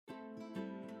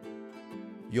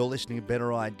You're listening to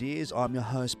Better Ideas. I'm your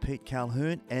host, Pete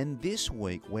Calhoun, and this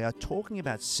week we are talking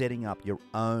about setting up your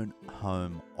own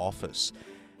home office.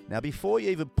 Now, before you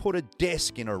even put a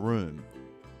desk in a room,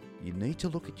 you need to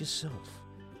look at yourself.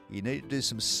 You need to do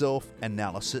some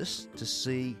self-analysis to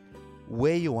see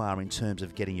where you are in terms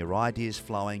of getting your ideas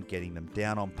flowing, getting them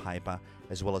down on paper,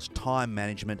 as well as time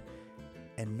management,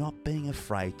 and not being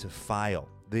afraid to fail.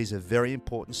 These are very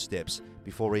important steps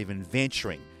before even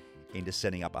venturing into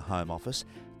setting up a home office.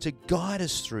 To guide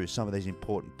us through some of these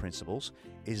important principles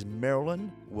is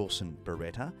Marilyn Wilson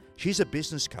Beretta. She's a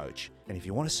business coach, and if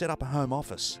you want to set up a home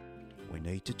office, we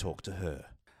need to talk to her.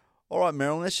 All right,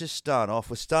 Marilyn, let's just start off.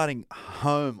 We're starting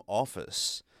home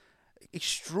office.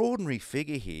 Extraordinary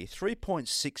figure here.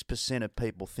 3.6% of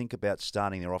people think about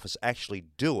starting their office actually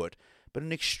do it, but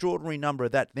an extraordinary number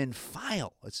of that then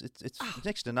fail. It's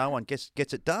next to no one gets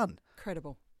it done.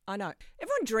 Incredible. I know.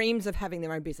 Everyone dreams of having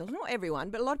their own business. Not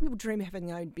everyone, but a lot of people dream of having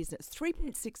their own business.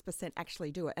 3.6%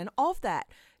 actually do it. And of that,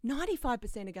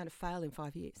 95% are going to fail in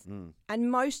 5 years.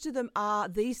 And most of them are,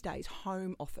 these days,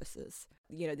 home offices.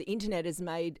 You know, the internet has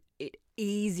made it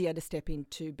easier to step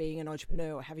into being an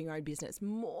entrepreneur or having your own business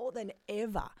more than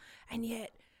ever. And yet,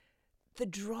 the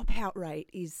dropout rate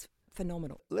is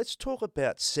phenomenal. Let's talk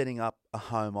about setting up a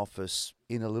home office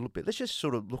in a little bit. Let's just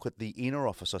sort of look at the inner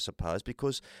office, I suppose,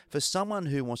 because for someone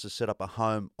who wants to set up a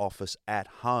home office at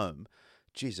home,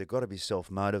 geez, they've got to be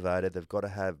self-motivated. They've got to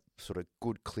have sort of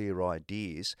good, clear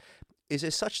ideas. Is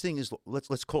there such thing as,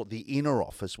 let's call it the inner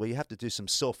office, where you have to do some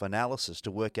self-analysis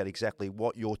to work out exactly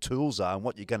what your tools are and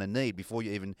what you're going to need before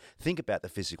you even think about the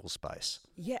physical space?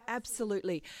 Yeah,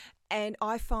 absolutely. And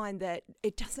I find that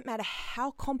it doesn't matter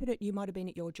how competent you might have been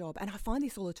at your job. And I find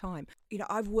this all the time. You know,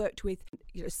 I've worked with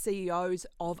CEOs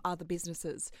of other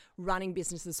businesses, running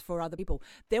businesses for other people.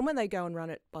 Then when they go and run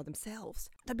it by themselves,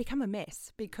 they become a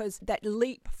mess, because that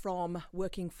leap from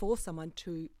working for someone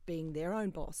to being their own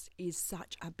boss is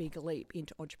such a big leap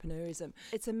into entrepreneurism.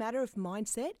 It's a matter of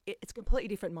mindset. It's a completely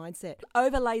different mindset.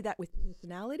 Overlay that with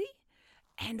personality,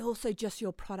 and also just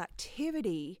your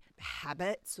productivity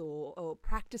habits or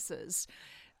practices.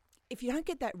 If you don't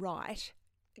get that right,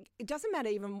 it doesn't matter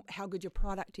even how good your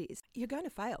product is, you're going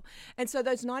to fail. And so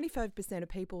those 95% of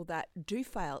people that do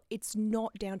fail, it's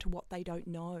not down to what they don't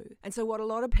know. And so what a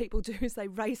lot of people do is they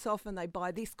race off and they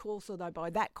buy this course or they buy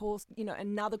that course,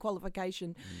 another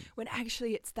qualification, when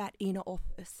actually it's that inner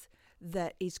office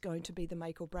that is going to be the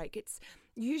make or break. It's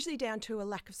usually down to a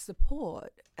lack of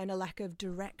support and a lack of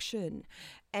direction.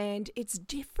 And it's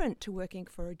different to working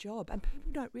for a job. And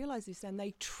people don't realise this, and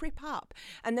they trip up.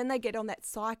 And then they get on that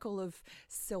cycle of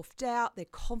self-doubt, their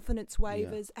confidence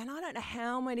wavers. Yeah. And I don't know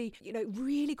how many,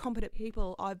 really competent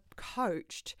people I've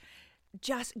coached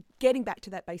just getting back to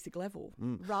that basic level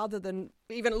rather than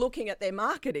even looking at their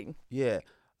marketing. Yeah.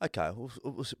 Okay, well,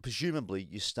 presumably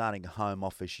you're starting a home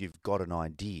office, you've got an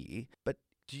idea, but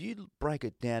do you break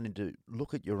it down into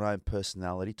look at your own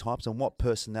personality types and what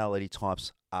personality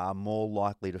types are more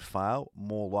likely to fail,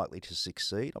 more likely to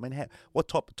succeed? I mean, what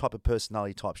type of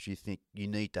personality types do you think you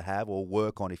need to have or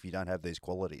work on if you don't have these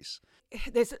qualities?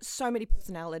 There's so many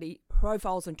personality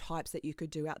profiles and types that you could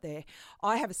do out there.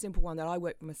 I have a simple one that I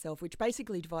work for myself, which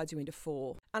basically divides you into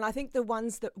 4. And I think the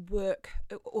ones that work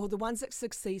or the ones that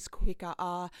succeed quicker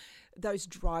are those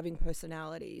driving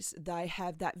personalities. They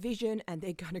have that vision and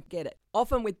they're going to get it.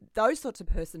 Often with those sorts of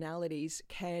personalities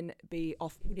can be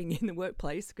off-putting in the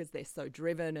workplace because they're so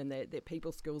driven and their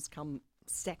people skills come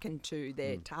second to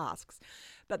their tasks.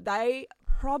 But they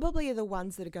probably are the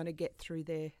ones that are going to get through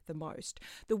there the most.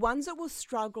 The ones that will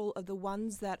struggle are the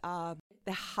ones that are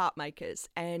the heart makers,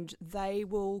 and they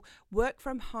will work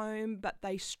from home, but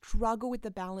they struggle with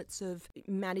the balance of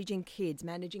managing kids,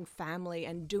 managing family,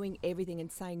 and doing everything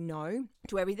and saying no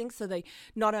to everything. So they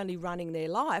not only running their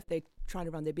life, they're trying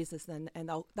to run their business, and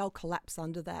they'll collapse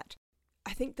under that.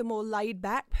 I think the more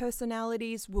laid-back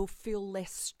personalities will feel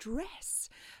less stress,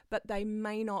 but they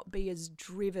may not be as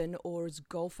driven or as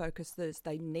goal-focused as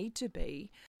they need to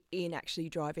be in actually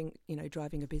driving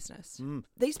a business.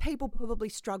 These people probably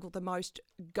struggle the most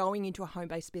going into a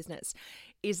home-based business,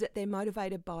 is that they're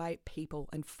motivated by people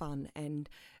and fun and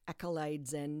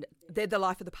accolades, and they're the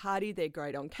life of the party, they're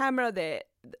great on camera,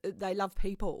 they love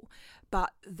people,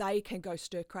 but they can go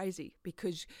stir crazy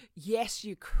because, yes,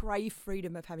 you crave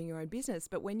freedom of having your own business,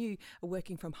 but when you are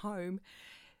working from home,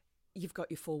 you've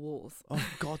got your 4 walls. Oh,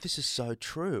 God, this is so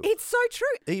true. It's so true.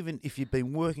 Even if you've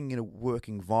been working in a work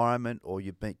environment or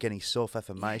you've been getting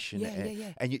self-affirmation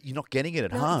and you're not getting it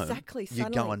at home, exactly. You're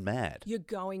going mad. You're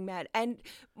going mad. And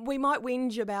we might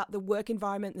whinge about the work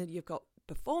environment that you've got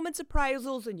performance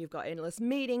appraisals and you've got endless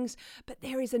meetings, but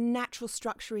there is a natural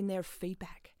structure in there of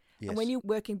feedback. Yes. And when you're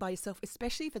working by yourself,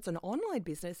 especially if it's an online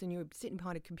business and you're sitting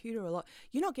behind a computer a lot,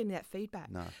 you're not getting that feedback.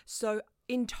 No. So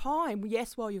in time,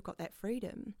 yes, while you've got that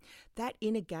freedom, that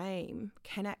inner game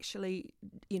can actually,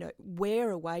 wear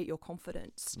away your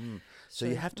confidence. So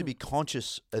you have to be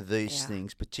conscious of these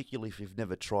things, particularly if you've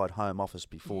never tried home office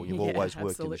before. You've Yeah, always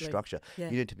worked absolutely. in the structure. Yeah.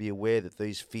 You need to be aware that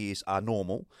these fears are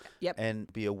normal. Yep.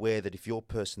 And be aware that if your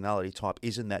personality type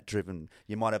isn't that driven,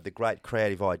 you might have the great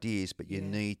creative ideas, but you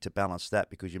need to balance that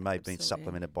because you may have been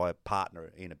supplemented by a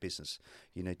partner in a business.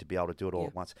 You need to be able to do it all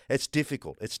at once. It's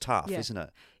difficult. It's tough, isn't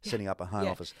it? Setting up a home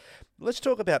office. Let's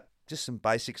talk about just some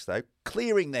basics, though.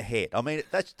 Clearing the head. I mean,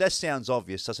 that sounds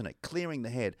obvious, doesn't it? Clearing the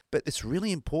head. But it's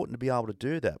really important to be able to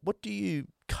do that. What do you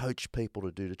coach people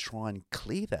to do to try and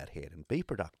clear that head and be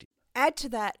productive? Add to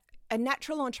that, a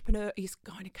natural entrepreneur is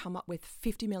going to come up with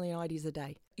 50 million ideas a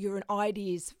day. You're an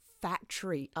ideas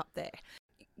factory up there.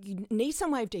 You need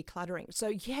some way of decluttering.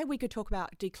 So, we could talk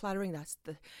about decluttering. That's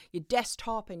your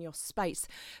desktop and your space.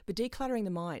 But decluttering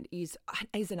the mind is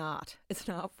an art. It's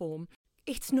an art form.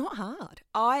 It's not hard.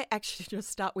 I actually just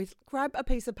start with grab a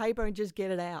piece of paper and just get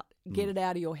it out. Get it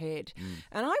out of your head.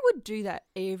 And I would do that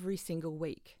every single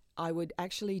week. I would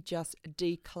actually just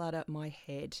declutter my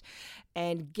head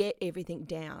and get everything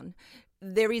down.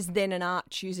 There is then an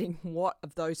art choosing what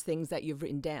of those things that you've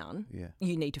written down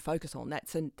you need to focus on.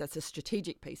 That's a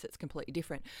strategic piece. It's completely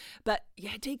different. But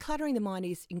decluttering the mind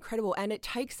is incredible, and it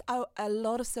takes a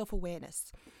lot of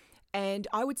self-awareness. And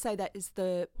I would say that is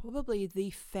probably the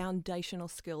foundational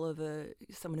skill of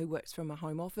someone who works from a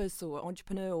home office or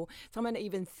entrepreneur or someone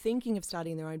even thinking of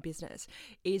starting their own business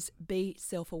is be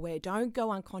self-aware. Don't go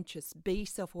unconscious. Be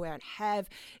self-aware and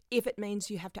if it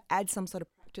means you have to add some sort of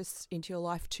practice into your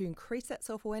life to increase that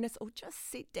self-awareness, or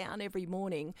just sit down every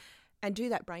morning and do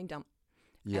that brain dump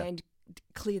and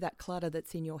clear that clutter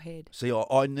that's in your head. See,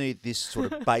 I need this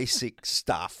sort of basic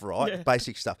stuff, right? Yeah.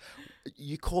 Basic stuff.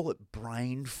 You call it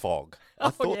brain fog. I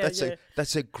thought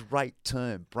that's a great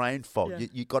term, brain fog. Yeah.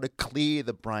 You got to clear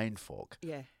the brain fog.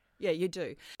 Yeah. Yeah, you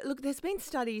do. Look, there's been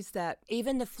studies that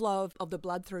even the flow of the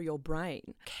blood through your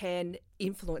brain can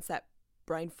influence that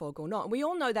brain fog or not. And we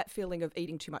all know that feeling of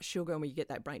eating too much sugar and when you get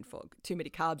that brain fog. Too many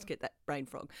carbs get that brain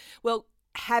fog. Well,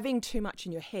 having too much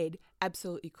in your head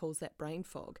absolutely causes that brain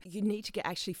fog. You need to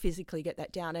actually physically get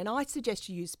that down. And I suggest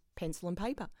you use pencil and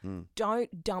paper.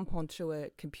 Don't dump onto a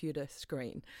computer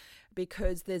screen,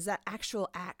 because there's that actual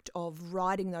act of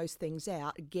writing those things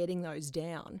out, getting those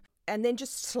down, and then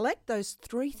just select those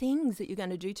 3 things that you're going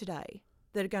to do today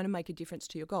that are going to make a difference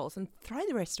to your goals and throw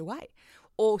the rest away.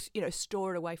 Or,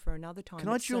 store it away for another time. Can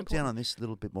I drill down on this a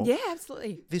little bit more? Yeah,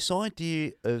 absolutely. This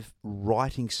idea of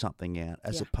writing something out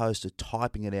as opposed to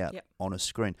typing it out on a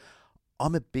screen.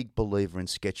 I'm a big believer in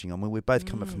sketching. I mean, we're both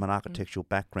coming from an architectural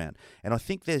background, and I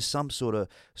think there's some sort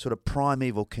of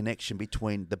primeval connection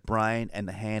between the brain and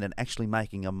the hand and actually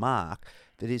making a mark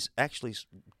that is actually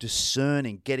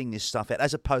discerning, getting this stuff out,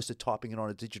 as opposed to typing it on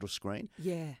a digital screen.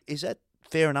 Yeah. Is that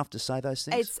fair enough to say those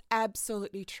things? It's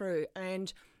absolutely true.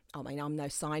 And I mean, I'm no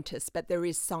scientist, but there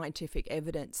is scientific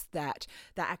evidence that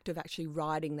the act of actually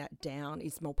writing that down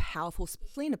is more powerful,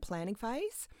 especially in a planning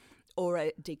phase or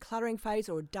a decluttering phase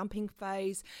or a dumping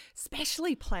phase,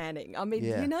 especially planning. I mean,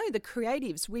 the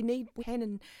creatives, we need pen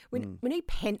and we need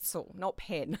pencil, not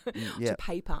pen, to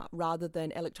paper rather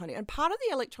than electronic. And part of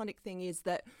the electronic thing is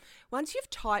that once you've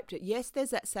typed it, yes,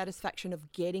 there's that satisfaction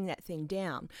of getting that thing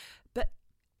down, but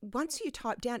once you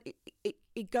type down,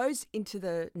 it goes into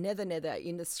the nether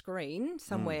in the screen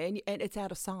somewhere and it's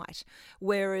out of sight.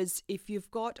 Whereas if you've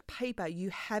got paper,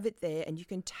 you have it there and you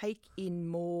can take in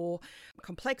more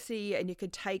complexity and you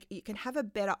can have a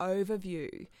better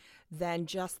overview than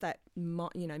just that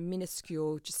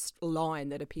minuscule just line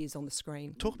that appears on the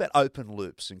screen. Talk about open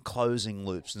loops and closing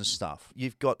loops and stuff.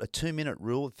 You've got a 2-minute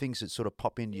rule, things that sort of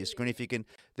pop into your screen. If you can,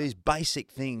 these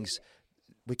basic things,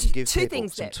 we can give people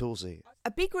some tools here. A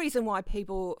big reason why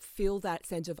people feel that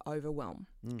sense of overwhelm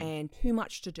and too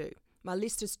much to do, my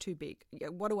list is too big,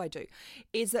 what do I do,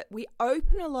 is that we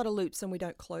open a lot of loops and we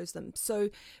don't close them. So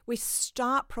we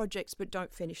start projects but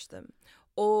don't finish them.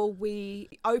 Or we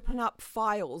open up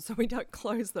files and we don't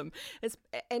close them.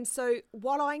 And so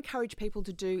what I encourage people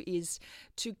to do is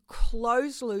to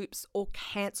close loops or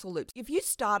cancel loops. If you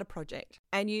start a project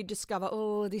and you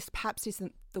discover, this perhaps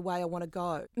isn't the way I want to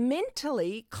go,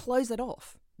 mentally close it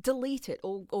off. Delete it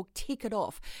or tick it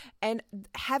off. And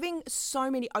having so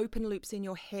many open loops in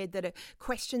your head that are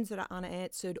questions that are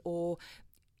unanswered or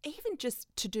even just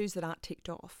to-dos that aren't ticked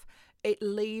off, it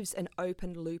leaves an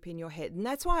open loop in your head. And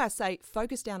that's why I say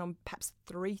focus down on perhaps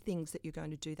 3 things that you're going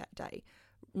to do that day,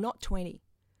 not 20.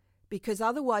 Because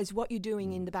otherwise what you're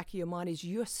doing in the back of your mind is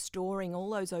you're storing all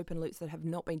those open loops that have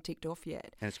not been ticked off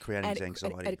yet. And it's creating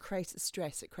anxiety. And it creates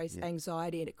stress, it creates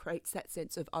anxiety, and it creates that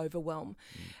sense of overwhelm.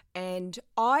 And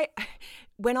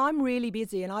when I'm really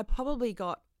busy, and I probably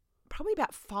got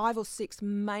about 5 or 6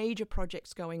 major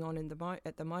projects going on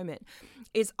at the moment,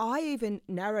 is I even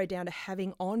narrow down to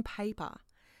having on paper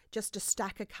just a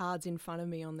stack of cards in front of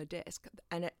me on the desk.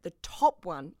 And at the top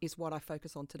one is what I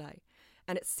focus on today.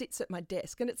 And it sits at my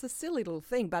desk, and it's a silly little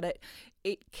thing, but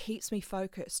it keeps me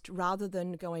focused rather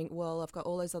than going, well, I've got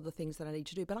all those other things that I need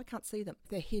to do, but I can't see them.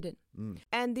 They're hidden.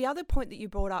 And the other point that you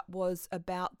brought up was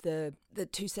about the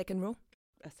 2-second rule.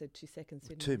 I said 2 seconds,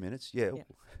 didn't 2 minutes, yeah.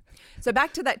 So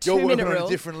back to that 2-minute rule. You're working on a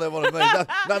different level to me.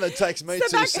 None of it takes me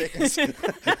 2 seconds.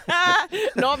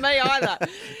 Not me either.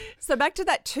 So back to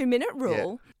that 2-minute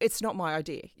rule, it's not my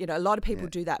idea. You know, a lot of people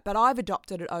do that, but I've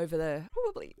adopted it over the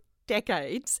probably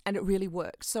decades, and it really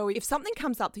works. So if something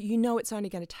comes up that you know it's only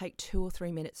going to take 2 or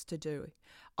 3 minutes to do,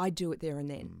 I do it there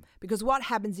and then. Because what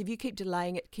happens if you keep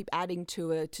delaying it, keep adding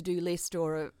to a to-do list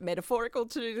or a metaphorical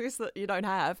to-do list that you don't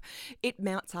have, it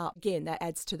mounts up. Again, that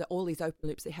adds to all these open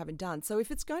loops that you haven't done. So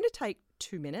if it's going to take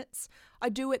 2 minutes, I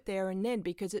do it there and then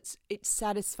because it's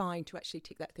satisfying to actually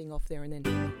tick that thing off there and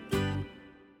then.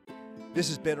 This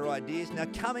is Better Ideas. Now,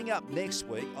 coming up next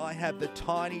week, I have the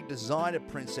tiny designer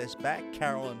princess back,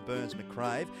 Carolyn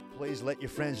Burns-McCrave. Please let your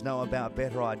friends know about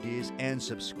Better Ideas and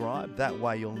subscribe. That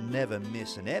way you'll never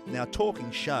miss an ep. Now, talking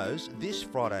shows, this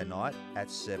Friday night at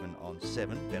 7 on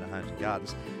 7, Better Homes and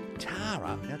Gardens,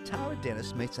 Tara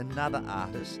Dennis meets another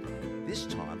artist, this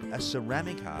time a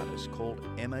ceramic artist called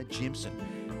Emma Jimson.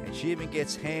 And she even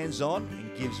gets hands-on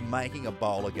and gives making a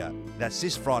bowl a go. That's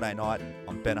this Friday night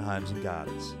on Better Homes and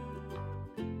Gardens.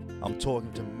 I'm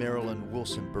talking to Marilyn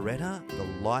Wilson-Beretta, the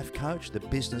life coach, the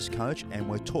business coach, and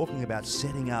we're talking about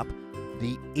setting up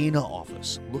the inner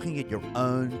office, looking at your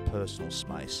own personal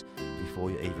space before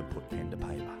you even put pen to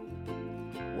paper.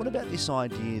 What about this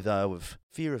idea, though, of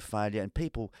fear of failure, and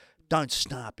people don't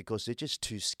start because they're just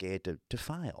too scared to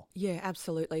fail? Yeah,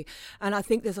 absolutely. And I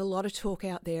think there's a lot of talk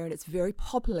out there, and it's very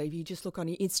popular. If you just look on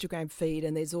your Instagram feed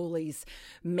and there's all these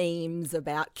memes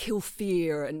about kill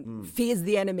fear and fear's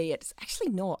the enemy. It's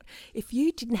actually not. If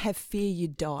you didn't have fear,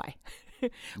 you'd die.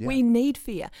 We need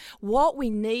fear. What we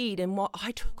need, and what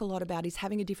I talk a lot about, is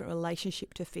having a different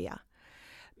relationship to fear.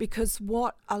 Because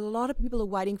what a lot of people are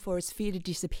waiting for is fear to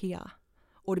disappear,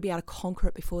 or to be able to conquer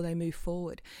it before they move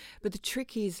forward. But the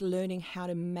trick is learning how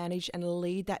to manage and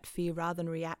lead that fear rather than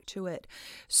react to it.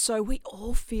 So we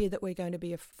all fear that we're going to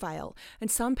be a fail.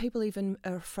 And some people even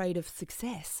are afraid of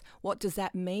success. What does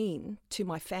that mean to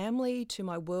my family, to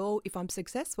my world, if I'm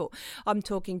successful? I'm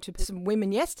talking to some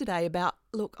women yesterday about,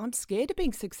 look, I'm scared of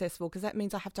being successful because that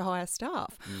means I have to hire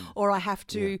staff or I have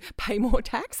to pay more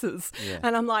taxes.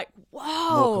 And I'm like,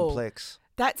 whoa. More complex.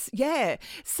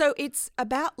 So it's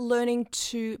about learning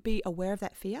to be aware of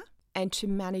that fear and to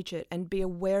manage it and be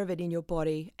aware of it in your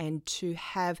body and to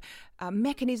have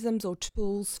mechanisms or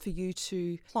tools for you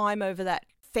to climb over that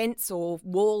fence or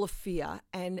wall of fear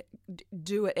and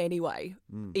do it anyway,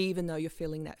 even though you're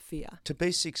feeling that fear. To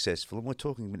be successful, and we're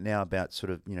talking now about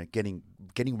sort of, getting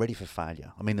ready for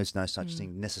failure. I mean, there's no such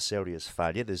thing necessarily as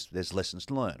failure. There's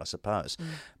lessons learned, I suppose.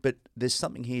 But there's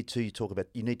something here too. You talk about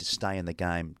you need to stay in the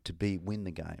game to win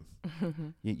the game.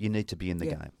 You need to be in the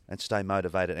game and stay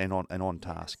motivated and on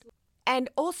task. And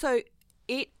also,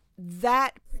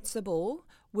 that principle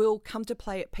will come to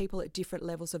play at people at different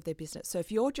levels of their business. So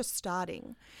if you're just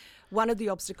starting, one of the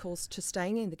obstacles to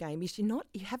staying in the game is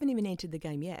you haven't even entered the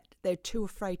game yet. They're too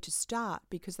afraid to start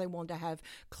because they want to have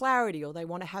clarity or they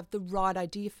want to have the right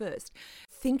idea first.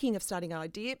 Thinking of starting an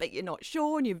idea, but you're not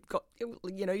sure and you've got,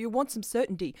 you want some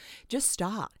certainty. Just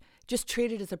start. Just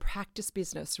treat it as a practice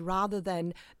business rather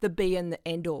than the be and the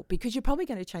end all, because you're probably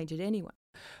going to change it anyway.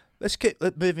 Let's keep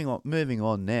moving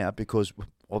on now, because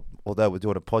although we're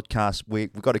doing a podcast,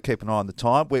 we've got to keep an eye on the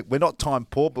time. We're not time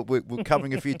poor, but we're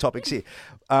covering a few topics here.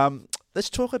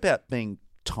 Let's talk about being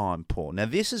time poor. Now,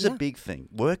 this is a big thing,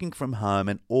 working from home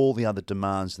and all the other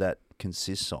demands that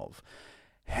consists of.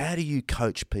 How do you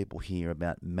coach people here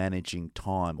about managing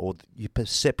time, or your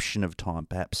perception of time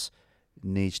perhaps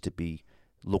needs to be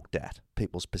looked at,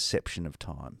 people's perception of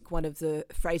time? One of the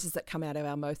phrases that come out of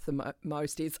our mouth the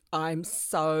most is, I'm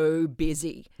so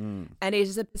busy. And it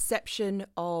is a perception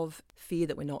of fear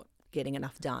that we're not getting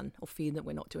enough done or fear that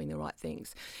we're not doing the right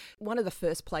things. One of the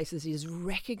first places is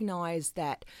recognize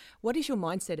that, what is your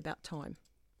mindset about time?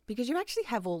 Because you actually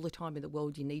have all the time in the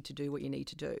world you need to do what you need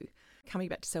to do. Coming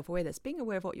back to self-awareness, being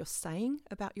aware of what you're saying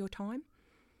about your time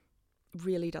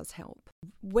really does help.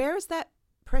 Where is that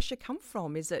pressure come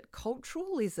from? Is it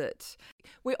cultural?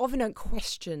 We often don't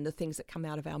question the things that come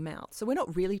out of our mouth. So we're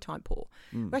not really time poor.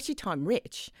 We're actually time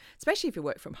rich, especially if you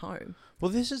work from home. Well,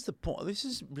 this is the point. This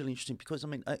is really interesting because, I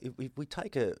mean, if we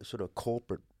take a sort of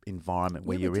corporate environment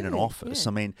where you're in an office,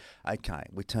 I mean, okay,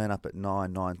 we turn up at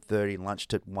 9:30,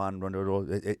 lunch at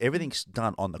 1, everything's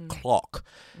done on the clock.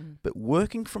 But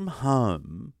working from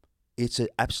home, it's an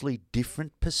absolutely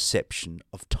different perception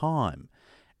of time.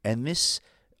 And this,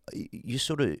 you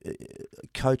sort of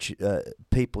coach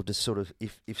people to sort of,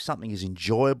 if something is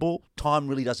enjoyable, time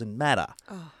really doesn't matter.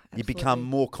 Oh, you become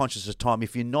more conscious of time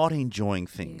if you're not enjoying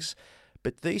things. Yeah.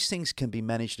 But these things can be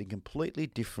managed in a completely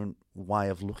different way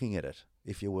of looking at it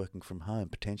if you're working from home,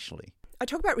 potentially. I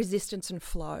talk about resistance and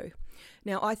flow.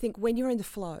 Now, I think when you're in the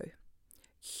flow,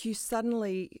 you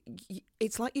suddenly,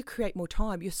 it's like you create more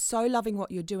time. You're so loving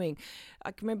what you're doing.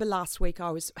 I can remember last week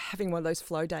I was having one of those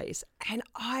flow days, and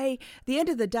the end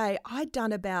of the day, I'd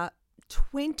done about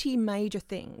 20 major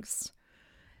things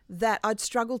that I'd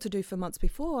struggled to do for months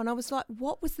before. And I was like,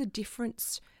 what was the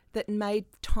difference that made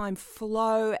time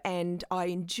flow, and I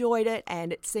enjoyed it,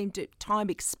 and it seemed to time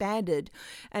expanded.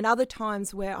 And other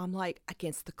times where I'm like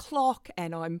against the clock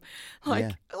and I'm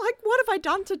like, what have I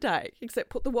done today? Except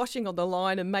put the washing on the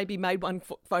line and maybe made one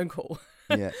phone call.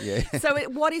 Yeah. So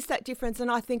what is that difference? And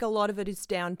I think a lot of it is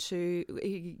down to,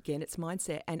 again, it's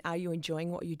mindset. And are you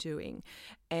enjoying what you're doing?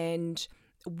 And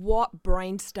what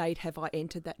brain state have I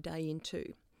entered that day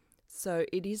into? So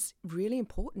it is really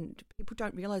important. People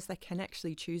don't realise they can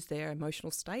actually choose their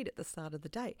emotional state at the start of the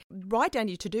day. Write down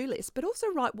your to-do list, but also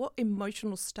write what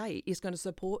emotional state is going to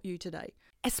support you today,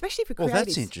 especially for creatives. Well,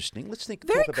 that's interesting. Let's talk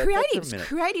about that for a minute.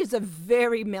 Creatives are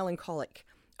very melancholic.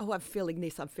 Oh, I'm feeling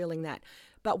this, I'm feeling that.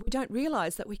 But we don't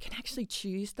realise that we can actually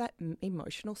choose that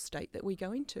emotional state that we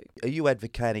go into. Are you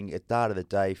advocating at the start of the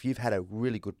day, if you've had a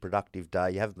really good productive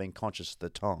day, you haven't been conscious of the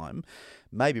time,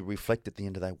 maybe reflect at the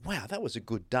end of the day, wow, that was a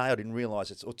good day. I didn't realise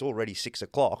it's already 6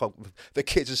 o'clock. The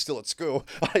kids are still at school.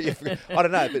 I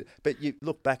don't know. But you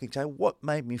look back and say, what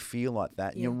made me feel like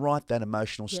that? And you write that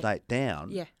emotional state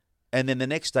down. Yeah. And then the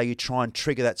next day you try and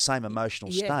trigger that same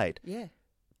emotional state. Yeah.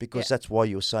 Because that's why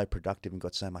you were so productive and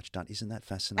got so much done. Isn't that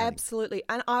fascinating? Absolutely.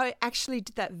 And I actually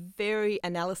did that very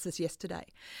analysis yesterday.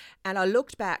 And I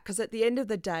looked back because at the end of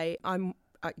the day, I am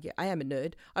a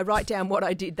nerd. I write down what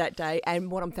I did that day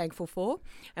and what I'm thankful for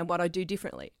and what I do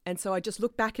differently. And so I just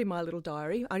look back in my little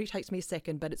diary. It only takes me a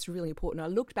second, but it's really important. I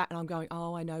looked back and I'm going,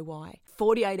 oh, I know why.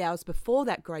 48 hours before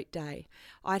that great day,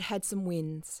 I'd had some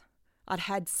wins. I'd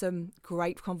had some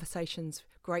great conversations,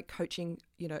 great coaching,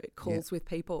 calls with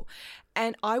people.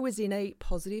 And I was in a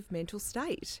positive mental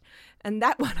state. And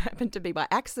that one happened to be by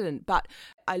accident. But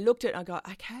I looked at it and I go,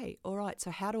 okay, all right,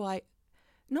 so how do I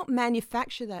not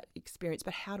manufacture that experience,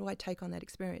 but how do I take on that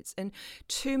experience? And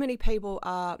too many people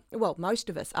are, well, most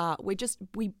of us are,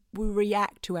 we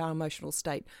react to our emotional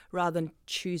state rather than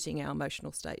choosing our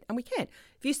emotional state. And we can.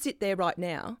 If you sit there right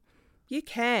now, you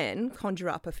can conjure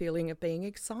up a feeling of being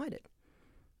excited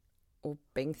or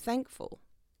being thankful.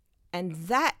 And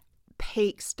that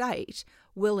peak state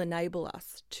will enable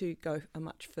us to go a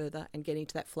much further and get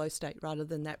into that flow state rather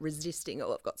than that resisting,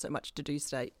 oh, I've got so much to do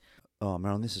state. Oh,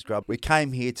 Marilyn, this is great. We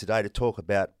came here today to talk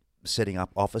about setting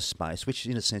up office space, which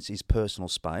in a sense is personal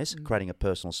space, creating a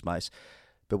personal space.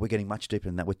 But we're getting much deeper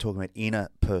than that. We're talking about inner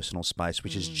personal space,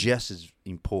 which is just as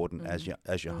important as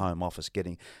your home office,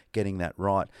 getting that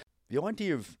right. The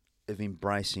idea of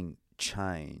embracing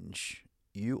change,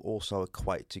 you also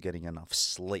equate to getting enough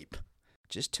sleep.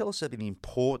 Just tell us about the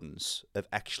importance of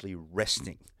actually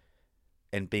resting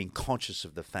and being conscious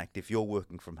of the fact if you're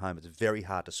working from home, it's very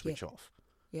hard to switch off.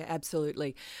 Yeah,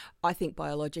 absolutely. I think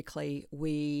biologically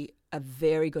we are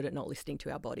very good at not listening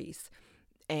to our bodies.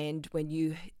 And when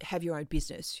you have your own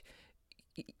business,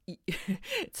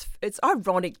 it's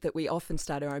ironic that we often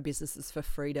start our own businesses for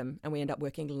freedom and we end up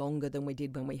working longer than we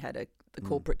did when we had the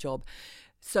corporate job.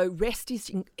 So rest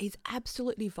is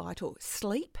absolutely vital.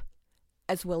 Sleep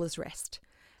as well as rest.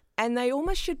 And they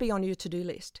almost should be on your to-do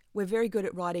list. We're very good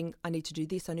at writing, I need to do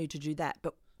this, I need to do that.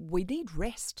 But we need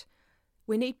rest.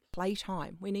 We need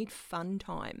playtime. We need fun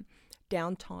time,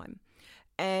 downtime.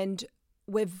 And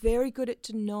we're very good at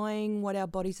denying what our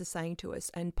bodies are saying to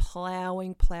us and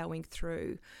ploughing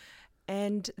through.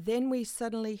 And then we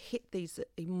suddenly hit these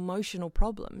emotional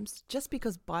problems just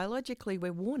because biologically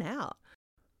we're worn out.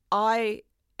 I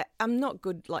I'm not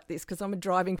good like this because I'm a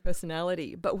driving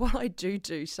personality, but what I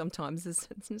do sometimes is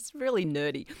it's really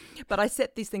nerdy. But I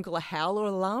set this thing called a howler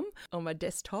alarm on my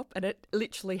desktop, and it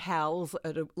literally howls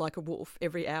like a wolf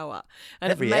every hour.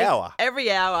 And Every hour?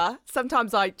 Every hour.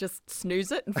 Sometimes I just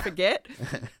snooze it and forget,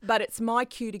 but it's my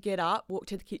cue to get up, walk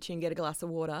to the kitchen, get a glass of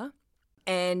water,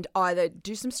 and either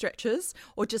do some stretches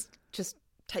or just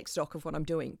take stock of what I'm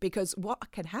doing. Because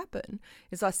what can happen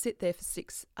is I sit there for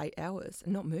 6-8 hours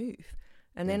and not move.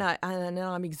 And then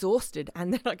I'm exhausted,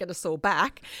 and then I get a sore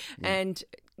back. And,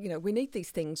 we need these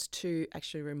things to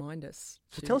actually remind us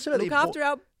to tell us about look after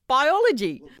our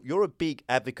biology. You're a big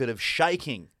advocate of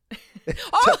shaking.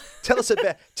 Oh! Tell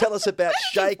us about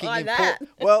shaking. Find that?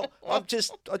 Well, I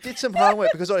did some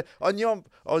homework because I knew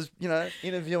I was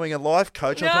interviewing a life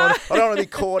coach. No. I don't want to be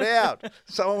caught out.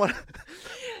 So I want.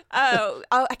 Oh,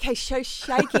 okay. So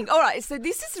shaking. All right. So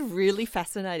this is really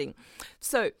fascinating.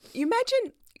 So you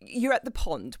imagine you're at the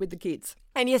pond with the kids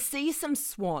and you see some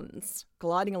swans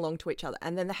gliding along to each other,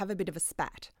 and then they have a bit of a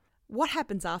spat. What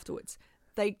happens afterwards?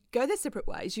 They go their separate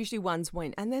ways. Usually one's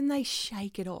win, and then they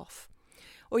shake it off.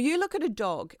 Or you look at a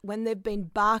dog when they've been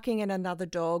barking at another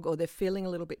dog or they're feeling a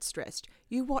little bit stressed.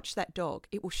 You watch that dog,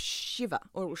 it will shiver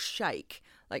or it will shake,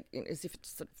 like as if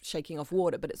it's sort of shaking off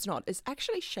water, but it's not. It's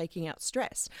actually shaking out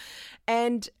stress.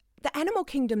 And the animal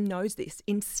kingdom knows this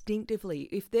instinctively.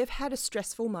 If they've had a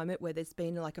stressful moment where there's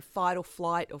been like a fight or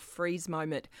flight or freeze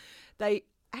moment, they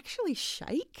actually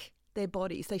shake their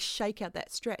bodies. They shake out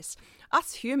that stress.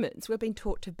 Us humans, we've been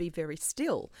taught to be very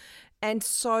still. And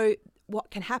so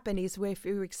what can happen is if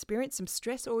we experience some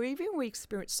stress or even we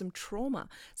experience some trauma,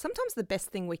 sometimes the best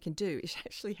thing we can do is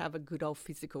actually have a good old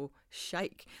physical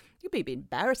shake. It'll be a bit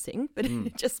embarrassing, but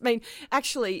it just means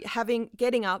actually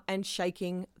getting up and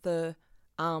shaking the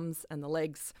arms and the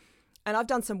legs. And I've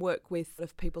done some work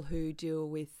with people who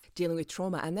dealing with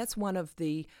trauma, and that's one of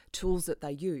the tools that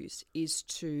they use is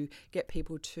to get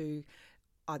people to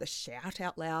either shout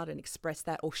out loud and express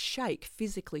that or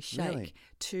physically shake Really?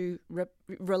 to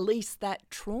release that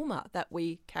trauma that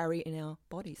we carry in our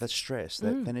bodies. That stress,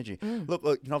 that energy. Look,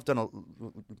 I've done a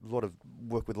lot of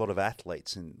work with a lot of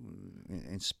athletes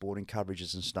in sporting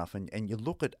coverages and stuff, and you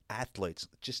look at athletes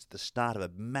just at the start of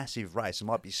a massive race, it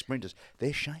might be sprinters,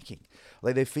 they're shaking.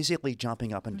 They're physically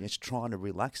jumping up and just trying to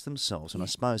relax themselves. And I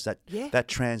suppose that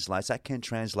can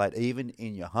translate even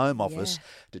in your home office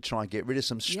to try and get rid of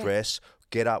some stress.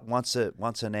 Get up once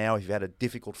an hour if you've had a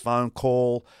difficult phone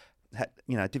call,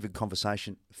 difficult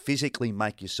conversation. Physically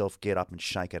make yourself get up and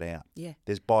shake it out. Yeah,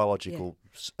 there's biological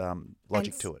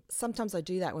logic to it. Sometimes I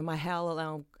do that when my howl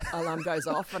alarm goes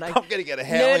off, and I'm going to get a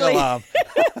howling alarm.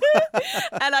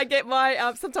 And I get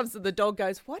my. Sometimes the dog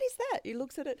goes, "What is that?" He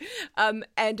looks at it,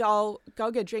 and I'll go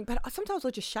get a drink. But sometimes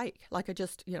I'll just shake, like I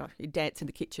just you dance in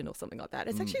the kitchen or something like that.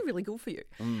 It's actually really good for you.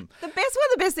 One of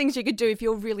the best things you could do if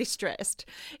you're really stressed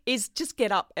is just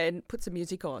get up and put some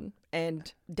music on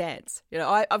and dance.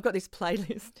 I've got this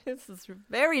playlist. This is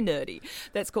very nerdy.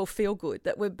 That's called Feel Good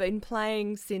that we've been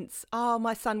playing since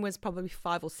my son was probably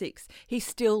 5 or 6. He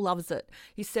still loves it.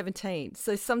 He's 17.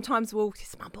 So sometimes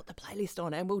his mum put the playlist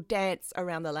on and we'll dance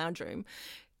around the lounge room.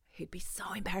 He'd be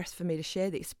so embarrassed for me to share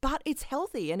this, but it's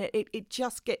healthy and it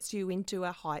just gets you into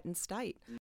a heightened state.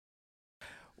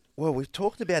 Well, we've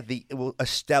talked about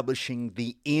establishing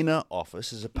the inner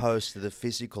office as opposed to the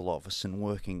physical office and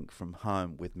working from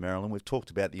home with Marilyn. We've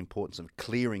talked about the importance of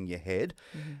clearing your head.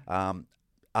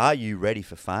 Are you ready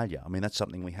for failure? I mean, that's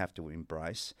something we have to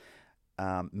embrace.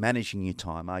 Managing your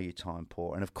time, are you time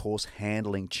poor? And, of course,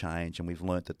 handling change. And we've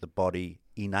learnt that the body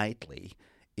innately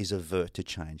is avert to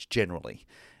change generally.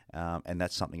 And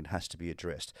that's something that has to be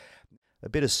addressed. A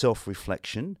bit of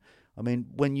self-reflection. I mean,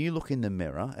 when you look in the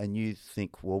mirror and you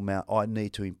think, well, now I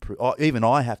need to improve, even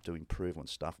I have to improve on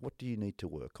stuff, what do you need to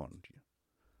work on?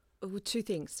 Well, 2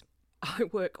 things. I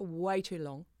work way too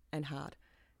long and hard.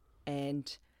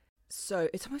 And so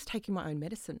it's almost taking my own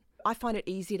medicine. I find it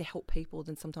easier to help people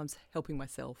than sometimes helping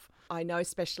myself. I know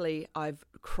especially I've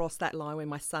crossed that line when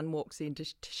my son walks in to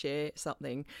share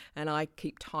something and I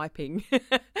keep typing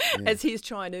as he's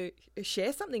trying to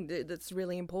share something that's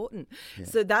really important. Yeah.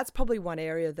 So that's probably one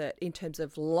area that in terms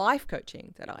of life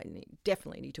coaching that I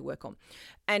definitely need to work on.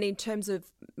 And in terms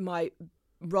of my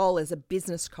role as a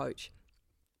business coach,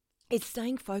 it's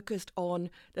staying focused on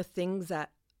the things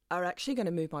that are actually going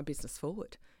to move my business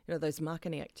forward. Those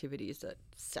marketing activities,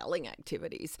 selling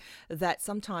activities, that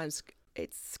sometimes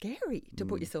it's scary to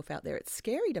put yourself out there. It's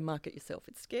scary to market yourself.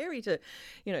 It's scary to,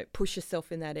 push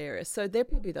yourself in that area. So there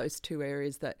will be those 2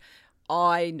 areas that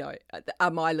I know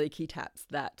are my leaky taps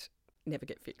that never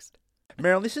get fixed.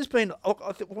 Meryl, this has been I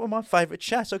think, one of my favourite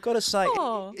chats. I've got to say,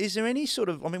 is there any sort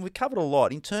of, I mean, we've covered a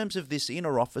lot in terms of this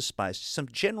inner office space, some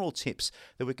general tips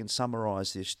that we can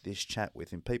summarise this chat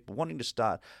with in people wanting to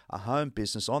start a home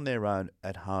business on their own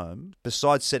at home,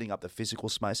 besides setting up the physical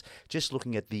space, just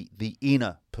looking at the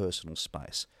inner personal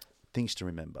space. Things to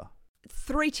remember.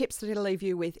 3 tips that I'll leave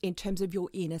you with in terms of your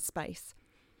inner space.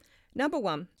 Number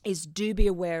 1 is do be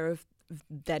aware of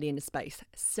that inner space,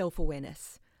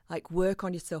 self-awareness. Like work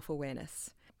on your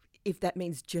self-awareness. If that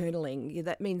means journaling,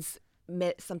 that means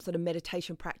some sort of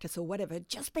meditation practice or whatever,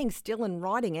 just being still and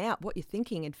writing out what you're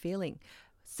thinking and feeling.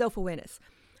 Self-awareness.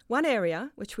 One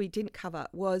area, which we didn't cover,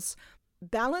 was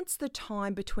balance the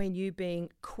time between you being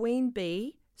queen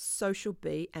bee, social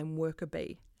bee, and worker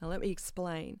bee. Now, let me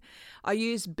explain. I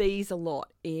use bees a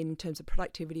lot in terms of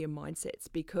productivity and mindsets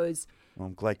because... Well,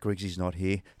 I'm glad Griggsy's not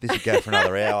here. This would go for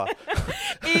another hour.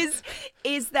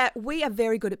 is that we are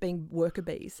very good at being worker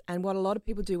bees. And what a lot of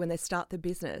people do when they start their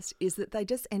business is that they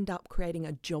just end up creating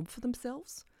a job for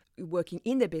themselves, working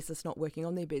in their business, not working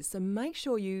on their business. So make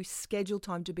sure you schedule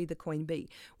time to be the queen bee,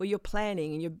 where you're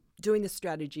planning and you're doing the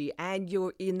strategy and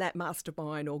you're in that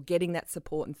mastermind or getting that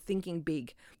support and thinking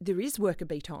big. There is worker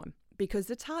bee time, because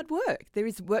it's hard work. There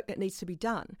is work that needs to be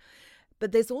done.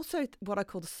 But there's also what I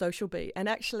call the social bee. And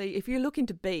actually, if you look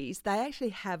into bees, they actually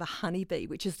have a honey bee,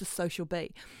 which is the social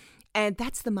bee. And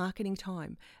that's the marketing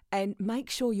time. And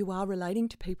make sure you are relating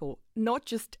to people, not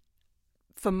just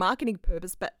for marketing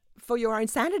purpose, but for your own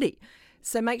sanity.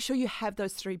 So make sure you have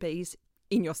those 3 Bs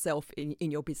in yourself, in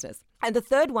your business. And the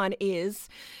third one is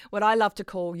what I love to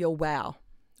call your wow.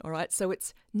 All right. So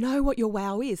it's know what your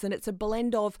wow is. And it's a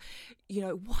blend of,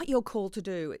 what you're called to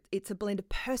do. It's a blend of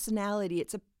personality.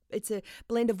 It's a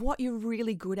blend of what you're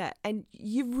really good at. And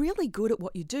you're really good at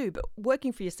what you do, but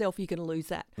working for yourself, you can lose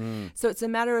that. So it's a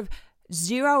matter of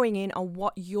zeroing in on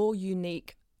what your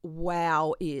unique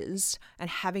wow is and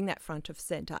having that front of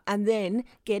center, and then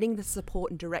getting the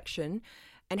support and direction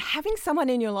and having someone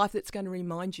in your life that's going to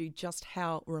remind you just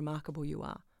how remarkable you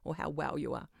are or how wow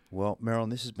you are. Well, Meryl,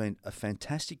 this has been a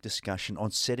fantastic discussion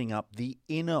on setting up the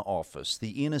inner office,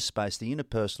 the inner space, the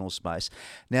interpersonal space.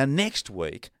 Now, next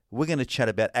week, we're going to chat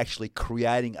about actually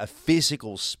creating a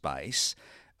physical space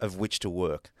of which to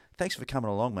work. Thanks for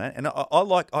coming along, man. And I'm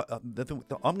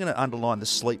going to underline the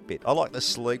sleep bit. I like the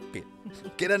sleep bit.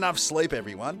 Get enough sleep,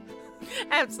 everyone.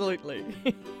 Absolutely.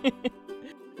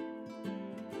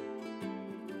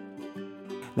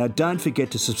 Now, don't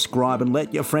forget to subscribe and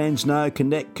let your friends know.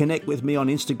 Connect with me on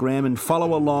Instagram and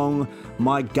follow along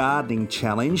my gardening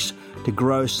challenge to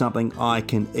grow something I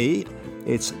can eat.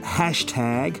 It's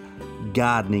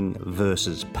 #gardening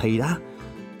versus Peter.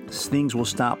 Things will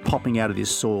start popping out of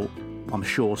this soil, I'm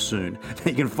sure, soon.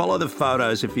 You can follow the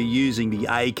photos if you're using the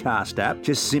Acast app.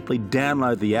 Just simply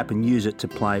download the app and use it to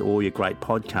play all your great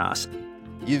podcasts.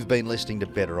 You've been listening to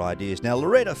Better Ideas. Now,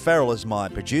 Loretta Farrell is my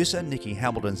producer, Nikki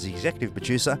Hamilton's the executive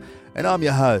producer, and I'm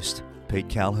your host, Pete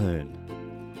Calhoun.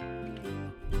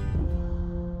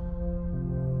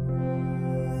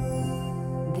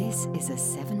 This is a